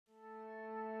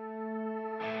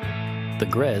The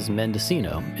Grez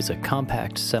Mendocino is a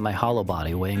compact semi-hollow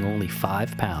body weighing only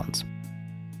 5 pounds.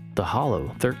 The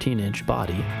hollow 13-inch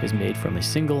body is made from a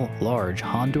single large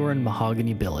Honduran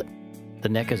mahogany billet. The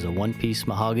neck is a one-piece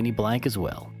mahogany blank as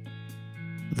well.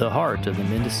 The heart of the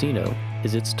Mendocino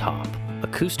is its top,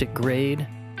 acoustic grade,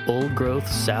 old-growth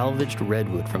salvaged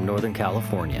redwood from Northern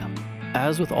California.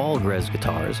 As with all Grez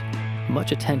guitars,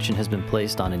 much attention has been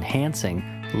placed on enhancing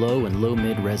low and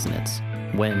low-mid resonance.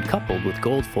 When coupled with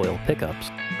gold foil pickups,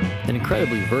 an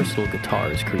incredibly versatile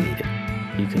guitar is created.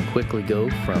 You can quickly go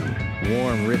from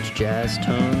warm, rich jazz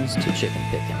tones to chicken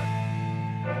picking.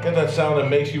 Get that sound that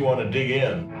makes you want to dig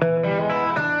in.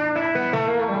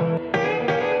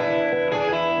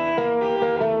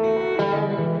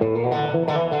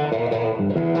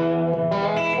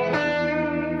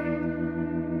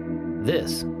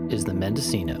 This is the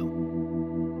Mendocino.